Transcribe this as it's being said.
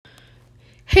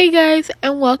Hey guys,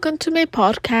 and welcome to my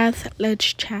podcast, Let's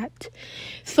Chat.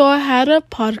 So I had a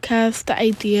podcast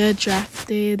idea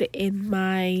drafted in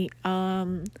my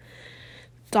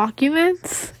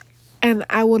documents, and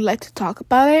I would like to talk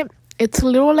about it. It's a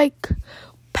little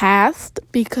past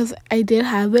because I did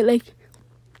have it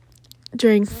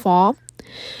during fall,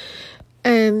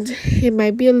 and it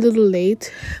might be a little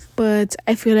late, but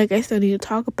I feel like I still need to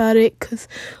talk about it because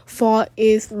fall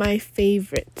is my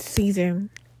favorite season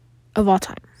of all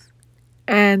time.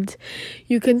 And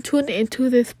you can tune into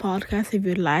this podcast if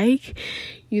you like.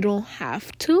 You don't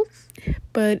have to,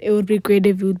 but it would be great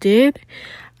if you did.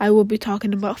 I will be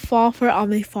talking about fall for all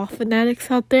my fall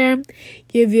fanatics out there.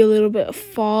 Give you a little bit of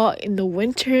fall in the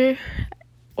winter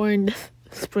or in the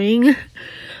spring.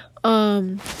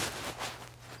 And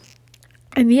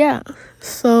yeah,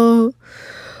 so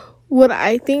what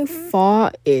I think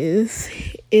fall is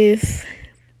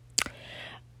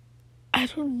I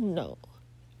don't know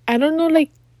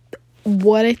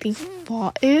what I think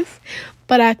fall is,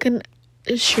 but I can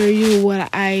assure you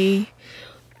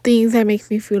things that make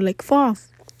me feel like fall,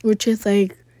 which is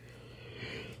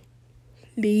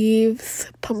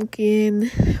leaves,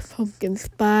 pumpkin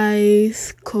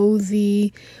spice,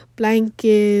 cozy,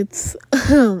 blankets.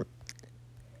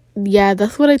 Yeah,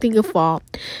 that's what I think of fall.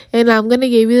 And I'm gonna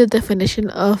give you the definition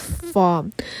of fall,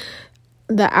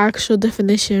 the actual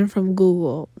definition from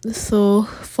Google. So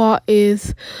fall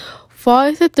is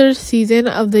the third season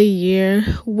of the year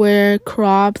where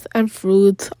crops and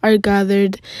fruits are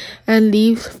gathered and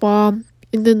leaves fall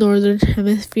in the northern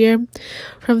hemisphere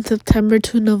from September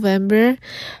to November,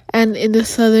 and in the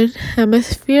southern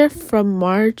hemisphere from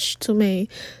March to May.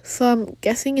 So I'm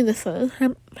guessing in the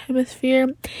southern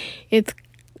hemisphere it's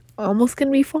almost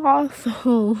gonna be fall.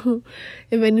 So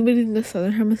if anybody's in the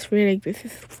southern hemisphere, this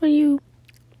is for you.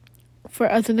 For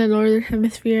us in the northern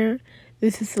hemisphere,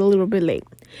 this is a little bit late.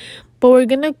 But we're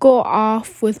gonna go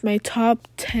off with my top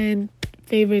 10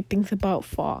 favorite things about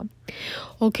fall.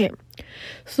 Okay,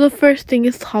 so the first thing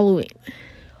is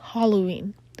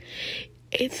Halloween.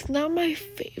 It's not my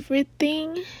favorite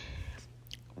thing,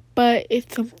 but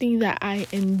it's something that I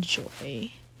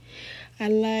enjoy. I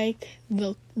like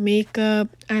the makeup.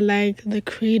 I like the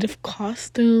creative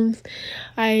costumes.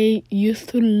 I used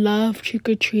to love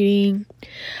trick-or-treating.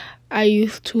 I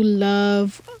used to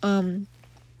love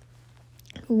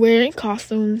wearing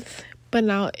costumes, but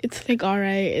now it's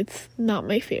alright, it's not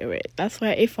my favorite. That's why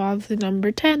it falls to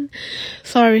number 10.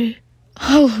 Sorry.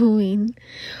 Halloween.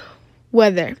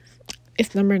 Weather.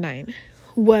 It's number 9.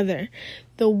 Weather.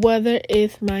 The weather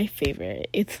is my favorite.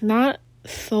 It's not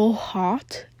so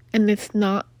hot and it's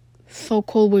not so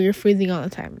cold where you're freezing all the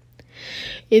time.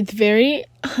 It's very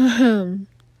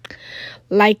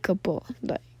likable.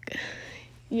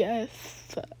 Yes.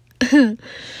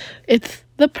 It's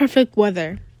the perfect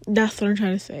weather. That's what I'm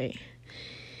trying to say.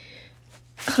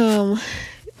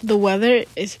 The weather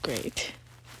is great.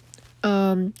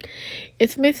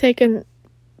 It's my second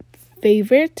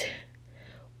favorite.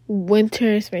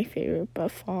 Winter is my favorite,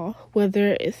 but fall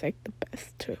weather is the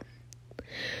best too.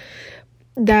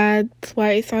 That's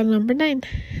why it's on number 9.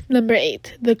 Number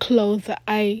 8, the clothes.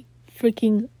 I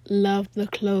freaking love the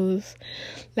clothes.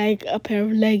 Like a pair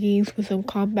of leggings with some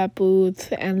combat boots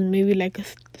and maybe a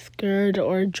skirt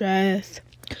or a dress.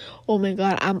 Oh my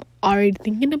god, I'm already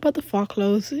thinking about the fall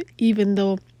clothes even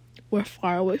though we're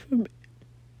far away from it.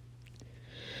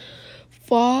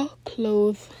 Fall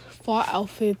clothes, fall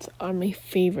outfits are my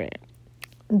favorite.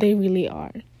 They really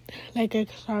are. I can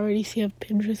already see a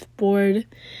Pinterest board,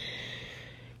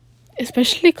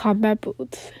 especially combat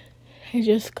boots. I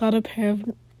just got a pair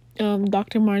of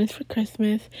Dr. Martens for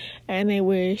Christmas, and I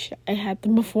wish I had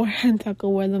them beforehand so I could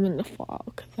wear them in the fall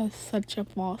because that's such a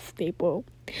fall staple.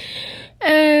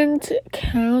 And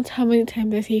count how many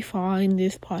times I say fall in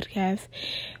this podcast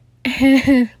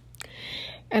and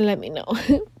let me know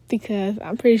because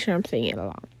I'm pretty sure I'm saying it a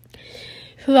lot.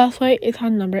 So that's why it's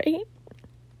on number 8.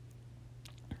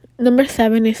 Number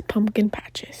 7 is pumpkin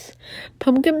patches.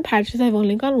 Pumpkin patches I've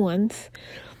only gone once.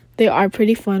 They are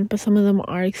pretty fun, but some of them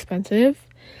are expensive.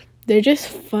 They're just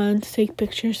fun to take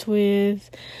pictures with,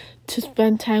 to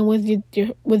spend time with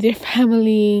your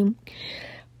family.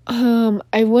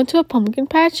 I went to a pumpkin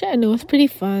patch and it was pretty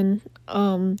fun.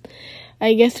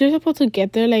 I guess you're supposed to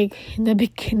get there in the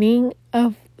beginning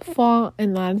of fall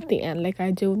and not at the end, I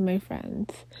do with my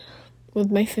friends,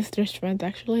 with my sister's friends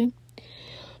actually,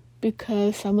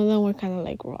 because some of them were kind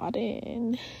of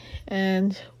rotten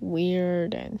and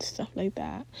weird and stuff like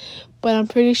that. But I'm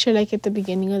pretty sure at the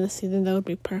beginning of the season that would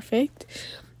be perfect.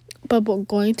 But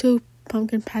going to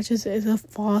pumpkin patches is a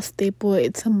fall staple.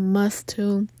 It's a must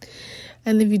too.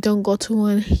 And if you don't go to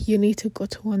one, you need to go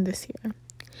to one this year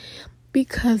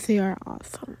because they are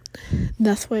awesome.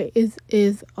 That's why it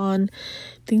is on,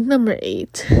 I think, number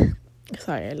 8.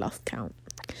 Sorry, I lost count.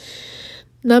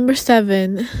 Number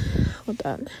 7. Hold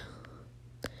on.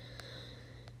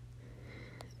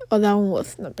 Oh, that one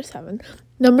was number 7.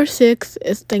 Number 6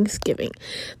 is Thanksgiving.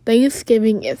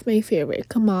 Thanksgiving is my favorite.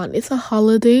 Come on, it's a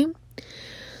holiday.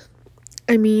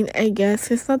 I mean, I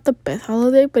guess it's not the best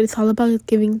holiday, but it's all about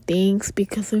giving thanks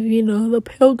because of, the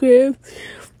pilgrims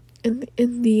and the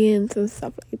Indians and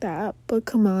stuff like that. But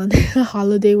come on, a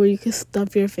holiday where you can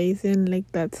stuff your face in,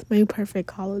 like, that's my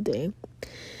perfect holiday.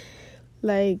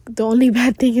 Like, the only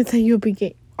bad thing is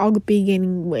that I'll be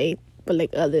gaining weight. But,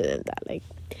 like, other than that, like,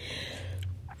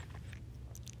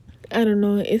 I don't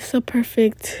know, it's a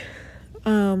perfect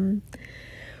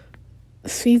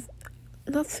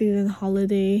season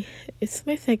holiday. It's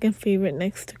my second favorite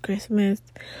next to Christmas,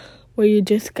 where you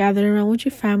just gather around with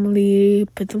your family,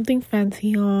 put something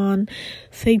fancy on,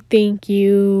 say thank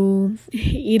you,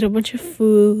 eat a bunch of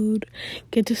food,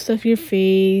 get to stuff your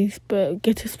face, but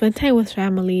get to spend time with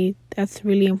family. That's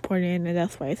really important, and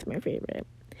that's why it's my favorite.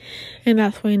 And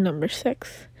that's why number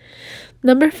 6.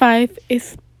 Number 5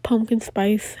 is pumpkin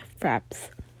spice fraps.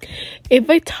 If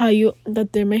I tell you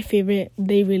that they're my favorite,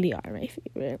 they really are my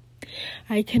favorite.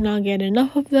 I cannot get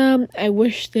enough of them. I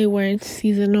wish they weren't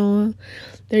seasonal.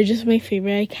 They're just my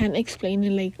favorite. I can't explain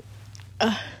it. Like,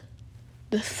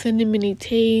 the cinnamony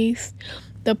taste,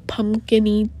 the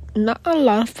pumpkiny, not a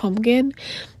lot of pumpkin,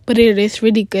 but it is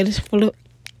really good. It's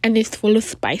full of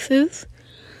spices.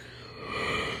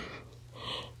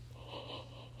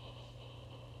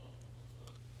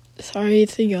 Sorry,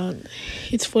 it's a yawn.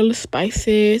 It's full of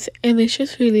spices, and it's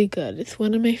just really good. It's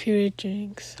one of my favorite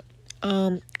drinks.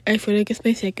 I feel like it's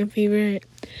my second favorite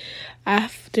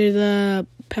after the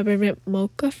peppermint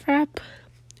mocha frap.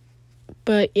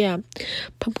 But yeah,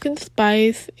 pumpkin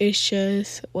spice is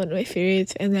just one of my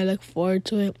favorites, and I look forward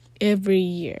to it every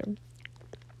year.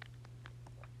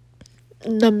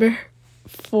 Number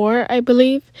 4, I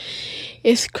believe,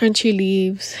 is crunchy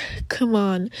leaves. Come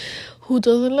on, who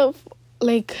doesn't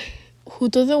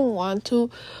want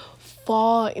to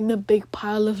fall in a big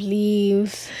pile of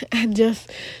leaves and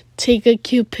just take a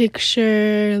cute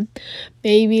picture,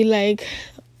 maybe like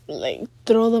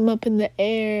throw them up in the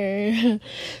air,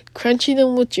 crunching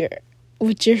them with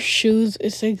your shoes?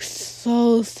 It's like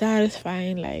so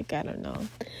satisfying. Like, I don't know,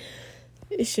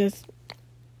 it's just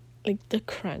like the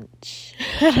crunch.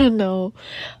 I don't know,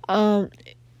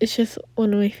 it's just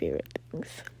one of my favorite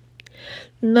things.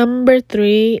 Number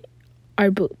 3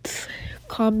 are boots.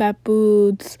 Combat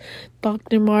boots,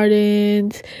 Dr.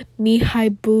 Martens, knee-high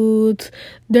boots.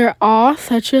 They're all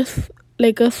such a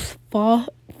fall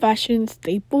fashion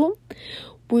staple.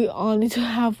 We all need to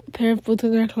have a pair of boots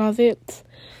in our closets.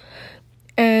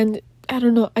 And I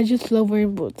don't know, I just love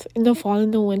wearing boots. In the fall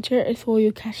and the winter, it's where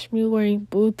you catch me wearing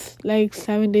boots like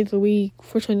 7 days a week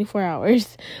for 24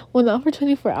 hours. Well, not for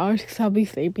 24 hours because I'll be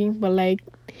sleeping, but like,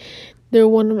 they're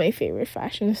one of my favorite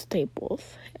fashion staples.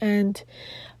 And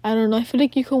I don't know, I feel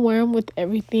like you can wear them with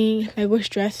everything, like with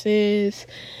dresses,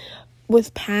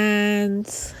 with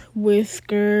pants, with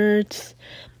skirts.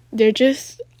 They're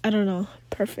just, I don't know,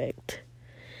 perfect.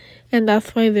 And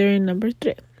that's why they're in number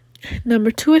 3. Number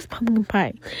 2 is pumpkin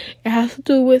pie. It has to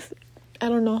do with, I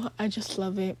don't know, I just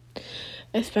love it,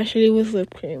 especially with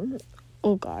whipped cream.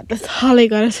 Oh God, that's all I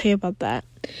gotta say about that.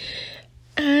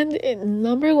 And in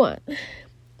number 1,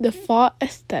 the fall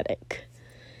aesthetic.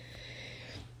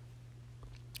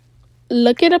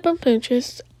 Look it up on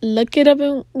Pinterest, look it up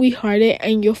in WeHearted,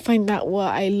 and you'll find out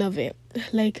why I love it.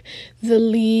 Like the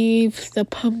leaves, the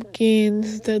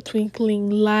pumpkins, the twinkling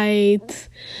lights,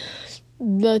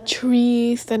 the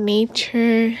trees, the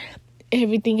nature,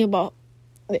 everything about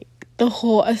like the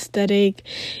whole aesthetic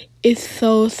is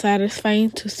so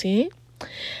satisfying to see.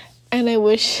 And I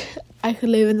wish I could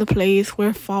live in the place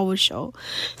where fall would show.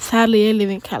 Sadly, I live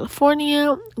in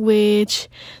California, which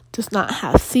does not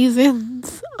have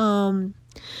seasons.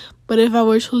 But if I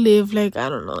were to live, like, I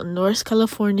don't know, in North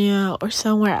California or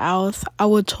somewhere else, I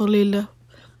would totally love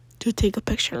to take a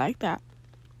picture like that.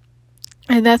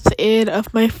 And that's it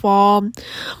of my fall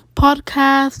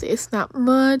podcast. It's not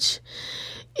much.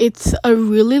 It's a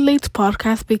really late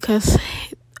podcast because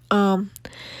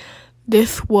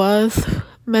this was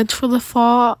meant for the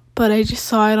fall, but I just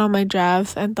saw it on my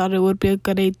drafts and thought it would be a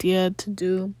good idea to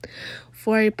do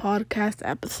for a podcast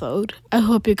episode. I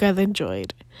hope you guys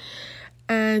enjoyed.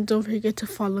 And don't forget to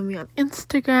follow me on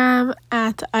Instagram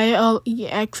at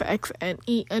ILEXXNE_,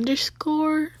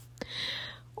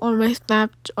 or my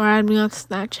Snap, or add me on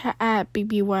Snapchat at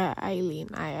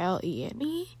BBYEilene,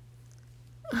 ILENE.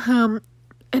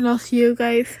 And I'll see you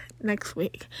guys next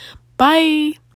week. Bye.